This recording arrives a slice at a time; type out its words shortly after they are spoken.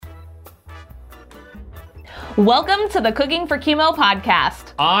Welcome to the Cooking for Chemo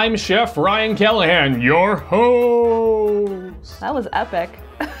podcast. I'm Chef Ryan Callahan, your host. That was epic.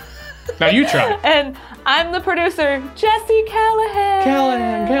 Now you try. And I'm the producer, Jesse Callahan.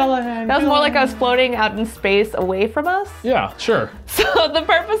 Callahan. That was more like I was floating out in space away from us. Yeah, sure. So the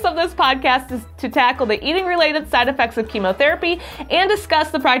purpose of this podcast is to tackle the eating-related side effects of chemotherapy and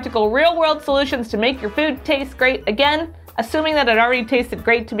discuss the practical real-world solutions to make your food taste great again, assuming that it already tasted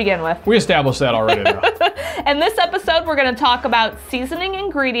great to begin with. We established that already, though. In this episode, we're going to talk about seasoning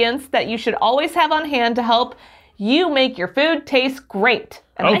ingredients that you should always have on hand to help you make your food taste great.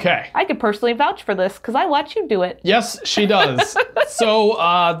 And Okay. I could personally vouch for this because I watch you do it. Yes, she does.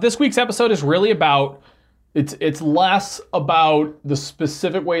 So this week's episode is really about, it's less about the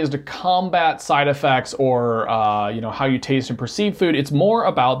specific ways to combat side effects or how you taste and perceive food. It's more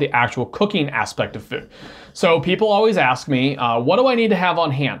about the actual cooking aspect of food. So people always ask me, what do I need to have on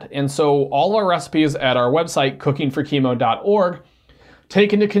hand? And so all of our recipes at our website, cookingforchemo.org,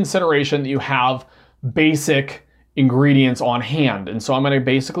 take into consideration that you have basic ingredients on hand. And so I'm going to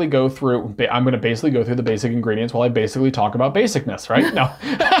basically go through the basic ingredients while I basically talk about basicness, right? No.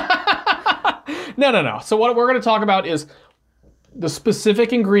 No. So what we're going to talk about is the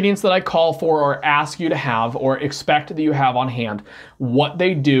specific ingredients that I call for or ask you to have or expect that you have on hand, what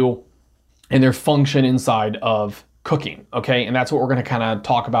they do and their function inside of cooking, okay? And that's what we're going to kind of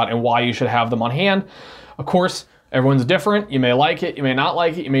talk about and why you should have them on hand. Of course, everyone's different. You may like it, you may not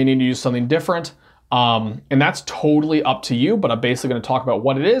like it, you may need to use something different. And that's totally up to you, but I'm basically going to talk about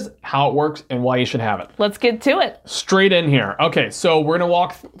what it is, how it works, and why you should have it. Let's get to it. Straight in here. Okay, so we're going to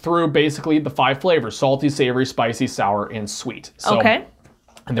walk through basically the 5 flavors: salty, savory, spicy, sour, and sweet. So, Okay.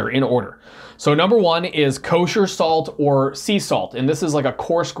 And they're in order. So number 1 is kosher salt or sea salt. And this is like a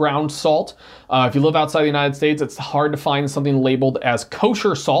coarse ground salt. If you live outside the United States, it's hard to find something labeled as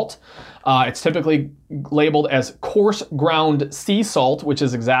kosher salt. It's typically labeled as coarse ground sea salt, which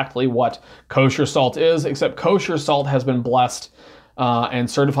is exactly what kosher salt is, except kosher salt has been blessed and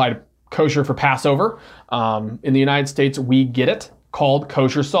certified kosher for Passover. In the United States, we get it called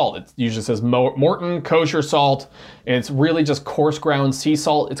kosher salt. It usually says Morton kosher salt. And it's really just coarse ground sea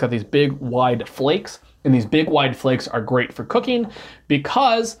salt. It's got these big wide flakes, and these big wide flakes are great for cooking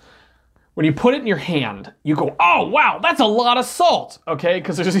because when you put it in your hand, you go, oh, wow, that's a lot of salt, okay?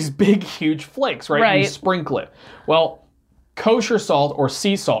 Because there's these big, huge flakes, right? And you sprinkle it. Well, kosher salt or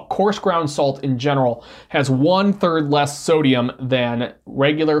sea salt, coarse ground salt in general, has 1/3 less sodium than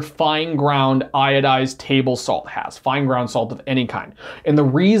regular fine ground iodized table salt has, fine ground salt of any kind. And the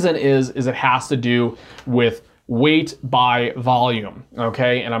reason is it has to do with weight by volume,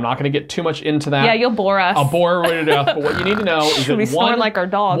 okay? And I'm not going to get too much into that. Yeah, you'll bore us. I'll bore everybody to death, but what you need to know is that we snore like our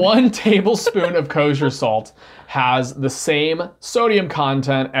dog. 1 tablespoon of kosher salt has the same sodium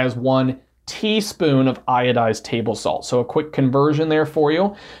content as 1 teaspoon of iodized table salt. So a quick conversion there for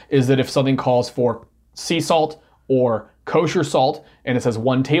you is that if something calls for sea salt or kosher salt and it says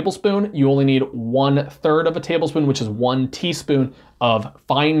 1 tablespoon, you only need 1/3 of a tablespoon, which is 1 teaspoon of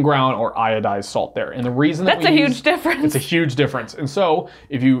fine ground or iodized salt there. And the reason that's a huge difference. It's a huge difference. And so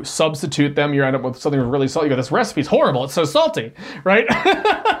if you substitute them, you end up with something really salty. You go, this recipe's horrible. It's so salty, right?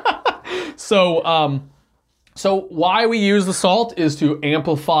 So why we use the salt is to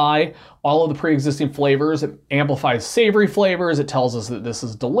amplify all of the pre-existing flavors. It amplifies savory flavors. It tells us that this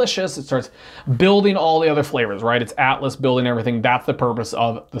is delicious. It starts building all the other flavors, right? It's Atlas building everything. That's the purpose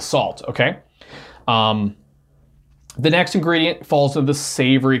of the salt, okay? The next ingredient falls into the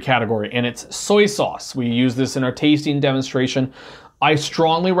savory category, and it's soy sauce. We use this in our tasting demonstration. I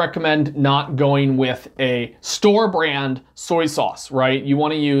strongly recommend not going with a store brand soy sauce, right? You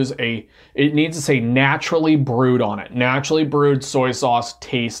want to use it needs to say naturally brewed on it. Naturally brewed soy sauce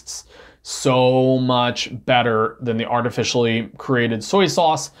tastes so much better than the artificially created soy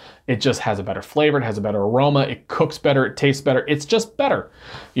sauce. It just has a better flavor. It has a better aroma. It cooks better. It tastes better. It's just better,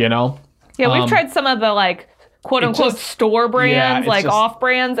 you know? Yeah, we've tried some of the quote unquote store brands, off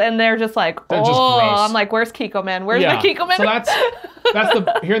brands, and they're just like, just gross. I'm like, where's Kikkoman? Where's the Kikkoman? So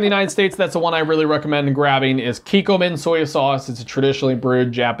that's here in the United States, that's the one I really recommend grabbing is Kikkoman soy sauce. It's a traditionally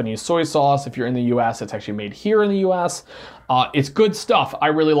brewed Japanese soy sauce. If you're in the US, it's actually made here in the US. It's good stuff. I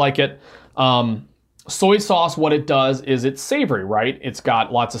really like it. Soy sauce, what it does is it's savory, right? It's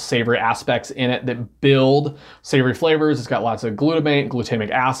got lots of savory aspects in it that build savory flavors. It's got lots of glutamate, glutamic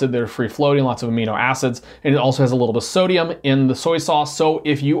acid that are free floating, lots of amino acids, and it also has a little bit of sodium in the soy sauce. So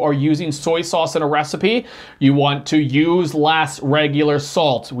if you are using soy sauce in a recipe, you want to use less regular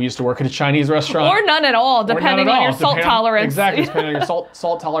salt. We used to work at a Chinese restaurant. Or none at all, depending on your salt tolerance. Exactly, depending on your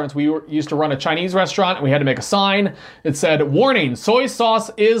salt tolerance. We used to run a Chinese restaurant, and we had to make a sign that said, "Warning, soy sauce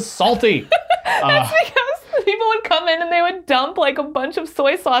is salty." That's because people would come in and they would dump like a bunch of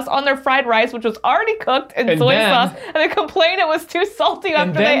soy sauce on their fried rice, which was already cooked in soy sauce, and they complained it was too salty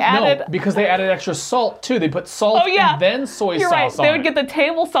after they added. No, because they added extra salt too. They put salt and then soy You're sauce right. on They would get the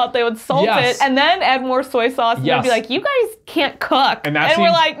table salt, they would salt it, and then add more soy sauce. And they'd be like, you guys can't cook. And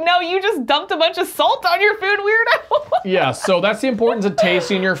we're like, no, you just dumped a bunch of salt on your food, weirdo. Yeah, so that's the importance of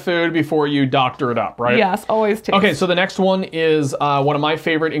tasting your food before you doctor it up, right? Yes, always taste. Okay, so the next one is one of my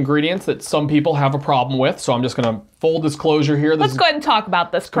favorite ingredients that some people have a problem with. So I'm just going to full disclosure here. Let's go ahead and talk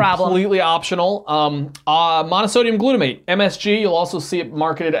about this problem. Completely optional. Monosodium glutamate, MSG. You'll also see it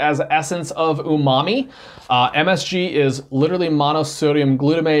marketed as essence of umami. MSG is literally monosodium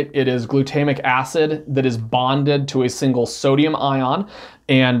glutamate. It is glutamic acid that is bonded to a single sodium ion.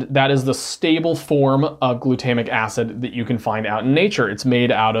 And that is the stable form of glutamic acid that you can find out in nature. It's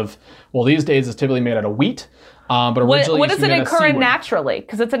made out of, well, these days it's typically made out of wheat. But originally what does it occur in naturally?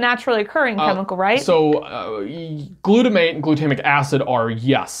 Because it's a naturally occurring chemical, right? So glutamate and glutamic acid are,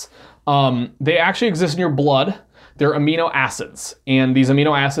 yes. They actually exist in your blood. They're amino acids. And these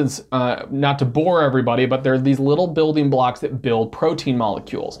amino acids, not to bore everybody, but they're these little building blocks that build protein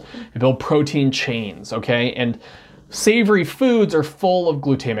molecules. They build protein chains, okay? And savory foods are full of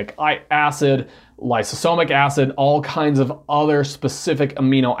glutamic acid, lysosomic acid, all kinds of other specific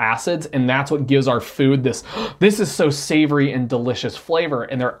amino acids, and that's what gives our food this is so savory and delicious flavor,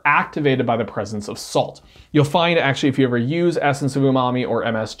 and they're activated by the presence of salt. You'll find actually if you ever use Essence of Umami or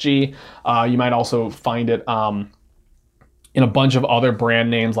MSG, you might also find it in a bunch of other brand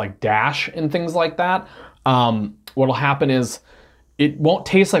names like Dash and things like that. What'll happen is it won't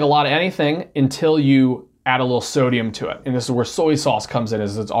taste like a lot of anything until you add a little sodium to it. And this is where soy sauce comes in,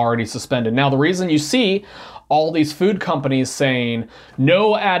 is it's already suspended. Now, the reason you see all these food companies saying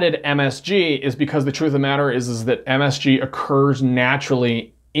no added MSG is because the truth of the matter is that MSG occurs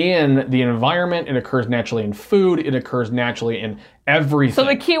naturally in the environment, it occurs naturally in food, it occurs naturally in everything. So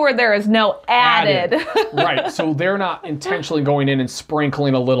the key word there is no added. Right, so they're not intentionally going in and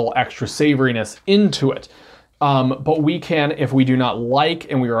sprinkling a little extra savoriness into it. But we can, if we do not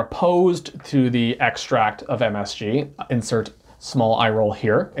like and we are opposed to the extract of MSG, insert small eye roll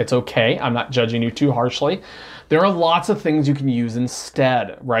here. It's okay. I'm not judging you too harshly. There are lots of things you can use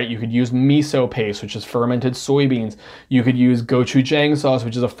instead, right? You could use miso paste, which is fermented soybeans. You could use gochujang sauce,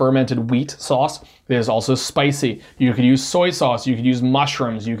 which is a fermented wheat sauce. It is also spicy. You could use soy sauce. You could use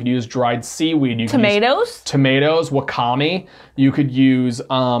mushrooms. You could use dried seaweed. You could use tomatoes, wakame. You could use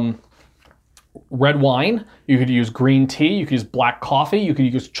red wine, you could use green tea, you could use black coffee, you could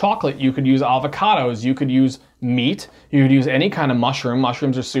use chocolate, you could use avocados, you could use meat, you could use any kind of mushroom.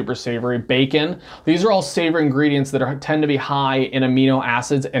 Mushrooms are super savory. Bacon. These are all savory ingredients that tend to be high in amino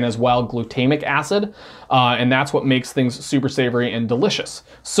acids and as well glutamic acid. And that's what makes things super savory and delicious.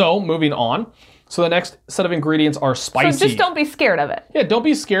 So moving on. So the next set of ingredients are spicy. So just don't be scared of it. Yeah, don't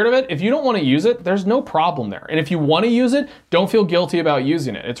be scared of it. If you don't want to use it, there's no problem there. And if you want to use it, don't feel guilty about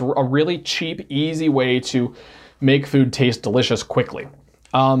using it. It's a really cheap, easy way to make food taste delicious quickly.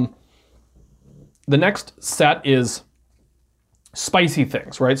 The next set is spicy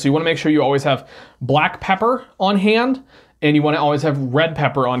things, right? So you want to make sure you always have black pepper on hand, and you want to always have red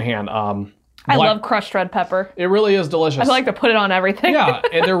pepper on hand. I love crushed red pepper. It really is delicious. I like to put it on everything. Yeah,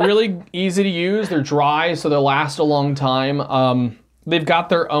 and they're really easy to use. They're dry, so they'll last a long time. They've got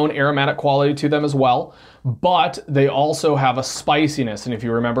their own aromatic quality to them as well, but they also have a spiciness. And if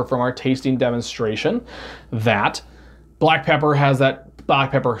you remember from our tasting demonstration, that black pepper has that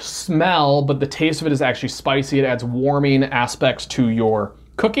black pepper smell, but the taste of it is actually spicy. It adds warming aspects to your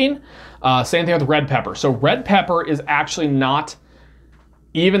cooking. Same thing with red pepper. So red pepper is actually not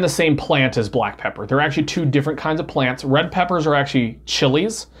even the same plant as black pepper. They're actually two different kinds of plants. Red peppers are actually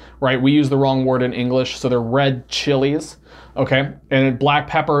chilies, right? We use the wrong word in English, so they're red chilies, okay? And black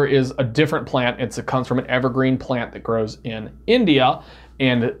pepper is a different plant. It comes from an evergreen plant that grows in India,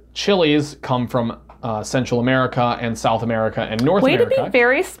 and chilies come from Central America and South America and North America. Way to be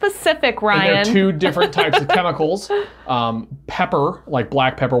very specific, Ryan. And they're two different types of chemicals. Pepper, like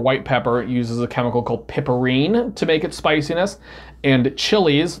black pepper, white pepper, uses a chemical called piperine to make its spiciness. And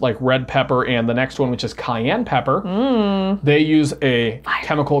chilies, like red pepper and the next one, which is cayenne pepper, they use a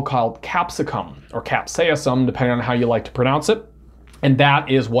chemical called capsicum or capsaicin, depending on how you like to pronounce it. And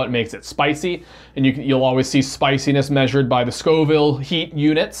that is what makes it spicy. And you'll always see spiciness measured by the Scoville heat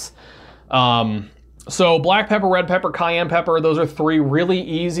units. So black pepper, red pepper, cayenne pepper, those are three really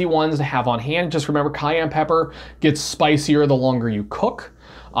easy ones to have on hand. Just remember, cayenne pepper gets spicier the longer you cook.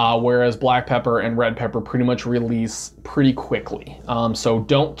 whereas black pepper and red pepper pretty much release pretty quickly. So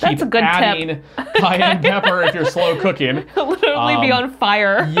don't keep That's a good adding cayenne pepper if you're slow cooking. Literally be on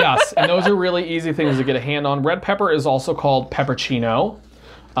fire. Yes, and those are really easy things to get a hand on. Red pepper is also called peppercino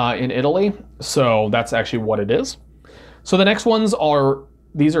in Italy, so that's actually what it is. So the next ones are,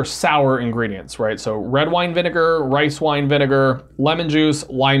 these are sour ingredients, right? So red wine vinegar, rice wine vinegar, lemon juice,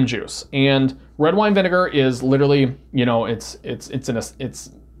 lime juice. And red wine vinegar is literally, you know, it's a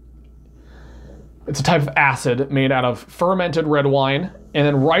type of acid made out of fermented red wine. And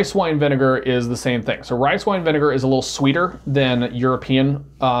then rice wine vinegar is the same thing. So rice wine vinegar is a little sweeter than European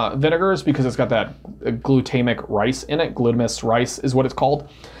vinegars because it's got that glutamic rice in it. Glutamous rice is what it's called.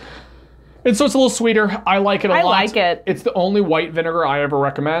 And so it's a little sweeter. I like it a lot. I like it. It's the only white vinegar I ever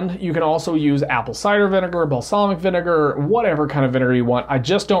recommend. You can also use apple cider vinegar, balsamic vinegar, whatever kind of vinegar you want. I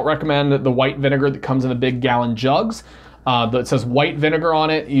just don't recommend the white vinegar that comes in the big gallon jugs. That says white vinegar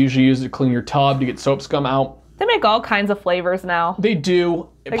on it. You usually use it to clean your tub to get soap scum out. They make all kinds of flavors now. They do.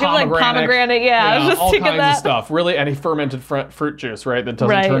 They give like pomegranate, yeah. I was just all thinking kinds that. of stuff. Really, any fermented fruit juice, right? That doesn't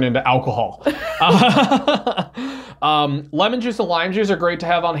Right. turn into alcohol. Lemon juice and lime juice are great to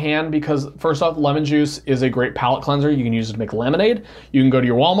have on hand because, first off, lemon juice is a great palate cleanser. You can use it to make lemonade. You can go to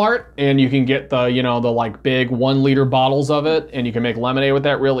your Walmart and you can get the, you know, the like big 1 liter bottles of it, and you can make lemonade with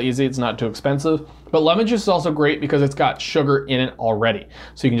that real easy. It's not too expensive. But lemon juice is also great because it's got sugar in it already.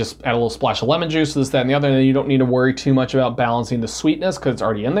 So you can just add a little splash of lemon juice, this, that, and the other, and then you don't need to worry too much about balancing the sweetness because it's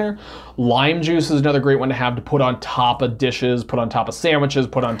already in there. Lime juice is another great one to have to put on top of dishes, put on top of sandwiches,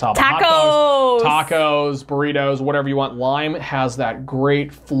 put on top of hot dogs, tacos, burritos, whatever you want. Lime has that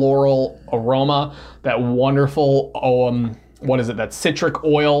great floral aroma, that wonderful, what is it, that citrus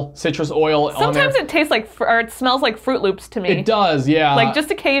oil on there. Sometimes it tastes like, or it smells like Fruit Loops to me. It does, yeah. Like just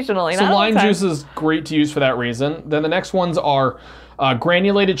occasionally. So lime juice is great to use for that reason. Then the next ones are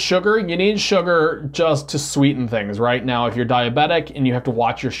granulated sugar. You need sugar just to sweeten things, right? Now, if you're diabetic and you have to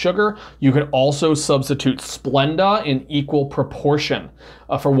watch your sugar, you can also substitute Splenda in equal proportion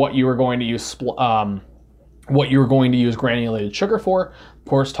for what you are going to use granulated sugar for. Of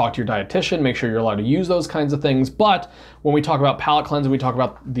course, talk to your dietitian, make sure you're allowed to use those kinds of things. But when we talk about palate cleansing, we talk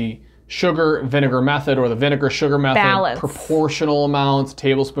about the sugar vinegar method or the vinegar sugar method. Balance. Proportional amounts,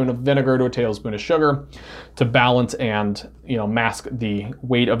 tablespoon of vinegar to a tablespoon of sugar to balance and, you know, mask the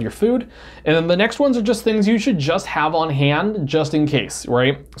weight of your food. And then the next ones are just things you should just have on hand just in case,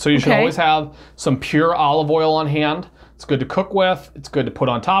 right? So you should always have some pure olive oil on hand. It's good to cook with, it's good to put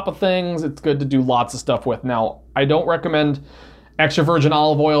on top of things, it's good to do lots of stuff with. Now, I don't recommend extra virgin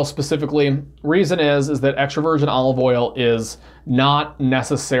olive oil specifically. Reason is that extra virgin olive oil is not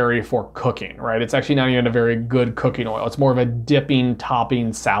necessary for cooking, right? It's actually not even a very good cooking oil. It's more of a dipping,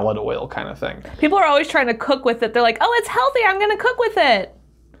 topping salad oil kind of thing. People are always trying to cook with it. They're like, oh, it's healthy, I'm gonna cook with it.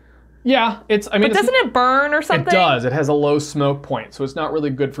 Yeah, but doesn't it burn or something? It does. It has a low smoke point, so it's not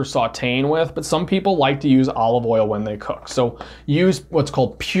really good for sauteing with, but some people like to use olive oil when they cook. So use what's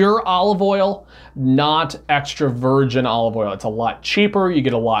called pure olive oil, not extra virgin olive oil. It's a lot cheaper, you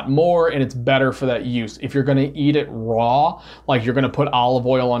get a lot more, and it's better for that use. If you're gonna eat it raw, like you're gonna put olive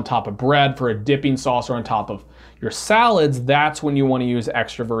oil on top of bread for a dipping sauce or on top of your salads, that's when you wanna use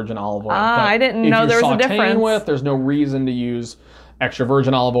extra virgin olive oil. I didn't know there was a difference. There's no reason to use extra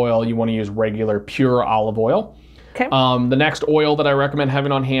virgin olive oil. You want to use regular pure olive oil. Okay. The next oil that I recommend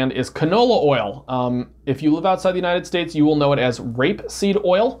having on hand is canola oil. If you live outside the United States, you will know it as rapeseed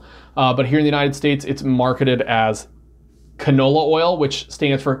oil, but here in the United States, it's marketed as canola oil, which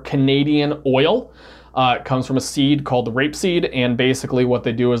stands for Canadian oil. It comes from a seed called the rapeseed, and basically what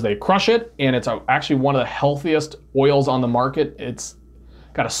they do is they crush it, and it's actually one of the healthiest oils on the market. It's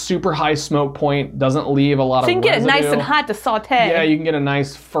got a super high smoke point, doesn't leave a lot of residue. So you can get it nice and hot to saute. Yeah, you can get a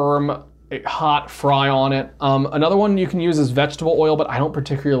nice firm, hot fry on it. Another one you can use is vegetable oil, but I don't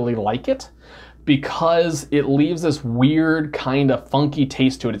particularly like it because it leaves this weird kind of funky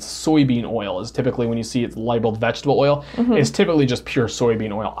taste to it. It's soybean oil is typically when you see it's labeled vegetable oil. Mm-hmm. It's typically just pure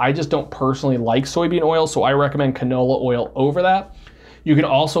soybean oil. I just don't personally like soybean oil, so I recommend canola oil over that. You can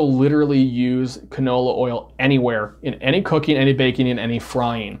also literally use canola oil anywhere, in any cooking, any baking, and any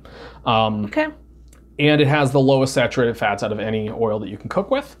frying. Okay. And it has the lowest saturated fats out of any oil that you can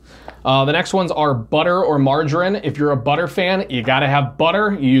cook with. The next ones are butter or margarine. If you're a butter fan, you gotta have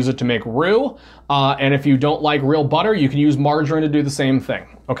butter. You use it to make roux. And if you don't like real butter, you can use margarine to do the same thing,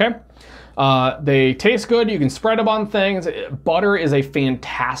 okay? They taste good. You can spread them on things. Butter is a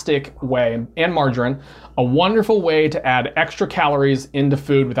fantastic way, and margarine, a wonderful way to add extra calories into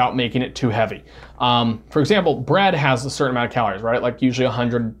food without making it too heavy. For example, bread has a certain amount of calories, right? Like usually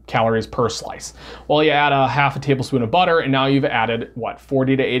 100 calories per slice. Well, you add a half a tablespoon of butter, and now you've added, what,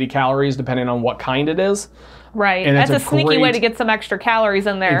 40 to 80 calories, depending on what kind it is. Right. And that's a sneaky way to get some extra calories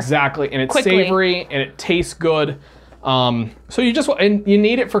in there. Exactly. And it's quickly. Savory, and it tastes good. So you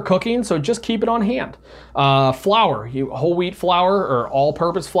need it for cooking, so just keep it on hand. Flour, whole wheat flour or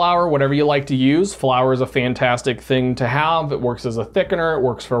all-purpose flour, whatever you like to use. Flour is a fantastic thing to have. It works as a thickener. It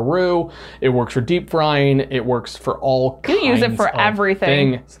works for roux. It works for deep frying. It works for all kinds of You use it for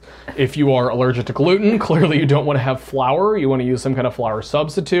everything. things. If you are allergic to gluten, clearly you don't want to have flour. You want to use some kind of flour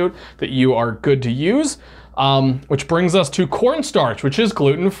substitute that you are good to use. Which brings us to cornstarch, which is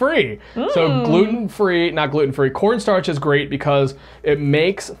gluten-free. So cornstarch is great because it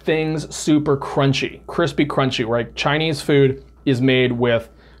makes things super crunchy, crispy crunchy, right? Chinese food is made with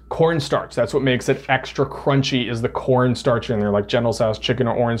cornstarch. That's what makes it extra crunchy, is the cornstarch in there, like General Tso's chicken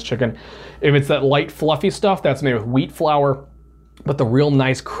or orange chicken. If it's that light fluffy stuff, that's made with wheat flour. But the real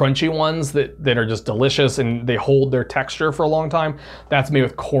nice crunchy ones that are just delicious and they hold their texture for a long time, that's made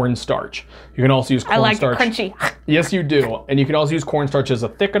with cornstarch. You can also use cornstarch. I like crunchy. Yes, you do. And you can also use cornstarch as a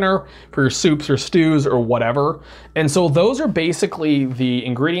thickener for your soups or stews or whatever. And so those are basically the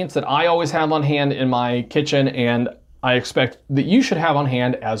ingredients that I always have on hand in my kitchen, and I expect that you should have on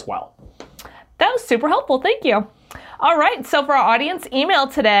hand as well. That was super helpful. Thank you. All right. So for our audience email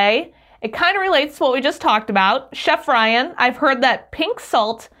today, it kind of relates to what we just talked about. Chef Ryan, I've heard that pink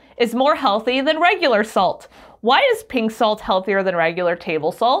salt is more healthy than regular salt. Why is pink salt healthier than regular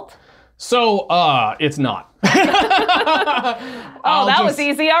table salt? So, it's not. That was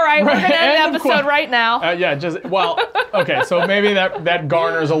easy. All right, we're going to end the episode right now. Okay, so maybe that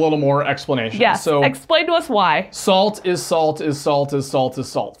garners a little more explanation. Yes, so explain to us why. Salt is salt is salt is salt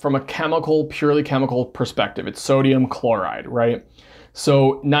is salt. From a purely chemical perspective, it's sodium chloride, right?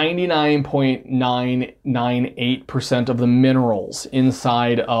 So 99.998% of the minerals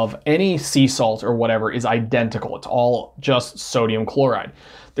inside of any sea salt or whatever is identical. It's all just sodium chloride.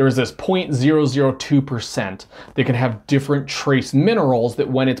 There is this 0.002% that can have different trace minerals that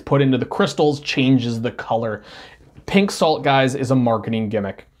when it's put into the crystals changes the color. Pink salt, guys, is a marketing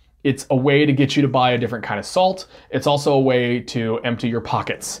gimmick. It's a way to get you to buy a different kind of salt. It's also a way to empty your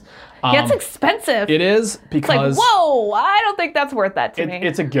pockets. Yeah, it's expensive. It is, because it's like, whoa, I don't think that's worth that to me.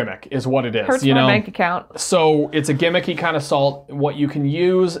 It's a gimmick, is what it is. Hurts my bank account. So it's a gimmicky kind of salt. What you can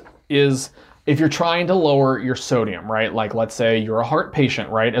use is, if you're trying to lower your sodium, right? Like, let's say you're a heart patient,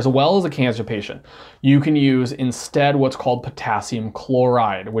 right? As well as a cancer patient. You can use instead what's called potassium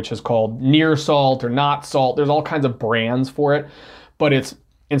chloride, which is called near salt or not salt. There's all kinds of brands for it. But it's,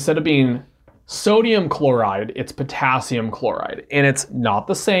 instead of being sodium chloride, it's potassium chloride. And it's not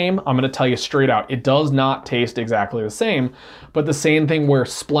the same. I'm going to tell you straight out. It does not taste exactly the same. But the same thing where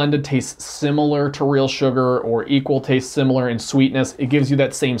Splenda tastes similar to real sugar or Equal tastes similar in sweetness. It gives you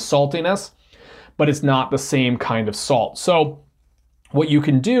that same saltiness, but it's not the same kind of salt. So what you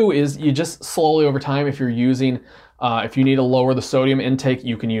can do is you just slowly over time, if you're using if you need to lower the sodium intake,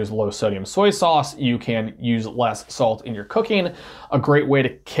 you can use low sodium soy sauce. You can use less salt in your cooking. A great way to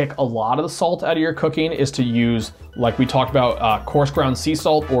kick a lot of the salt out of your cooking is to use, like we talked about, coarse ground sea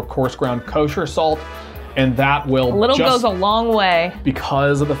salt or coarse ground kosher salt. And that will goes a long way.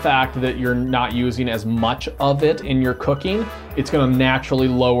 Because of the fact that you're not using as much of it in your cooking, it's going to naturally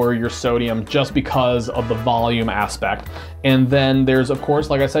lower your sodium just because of the volume aspect. And then there's, of course,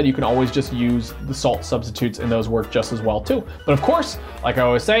 like I said, you can always just use the salt substitutes and those work just as well too. But of course, like I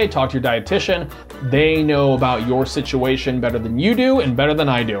always say, talk to your dietitian. They know about your situation better than you do and better than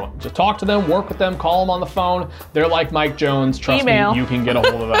I do. Just talk to them, work with them, call them on the phone. They're like Mike Jones. Trust me, you can get a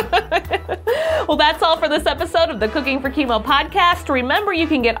hold of them. Well, that's all for this episode of the Cooking for Chemo podcast. Remember, you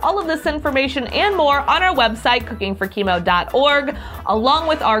can get all of this information and more on our website, cookingforchemo.org, along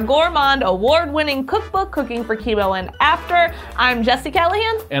with our Gourmand award-winning cookbook, Cooking for Chemo and After. I'm Jessie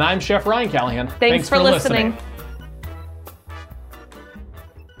Callahan. And I'm Chef Ryan Callahan. Thanks for listening.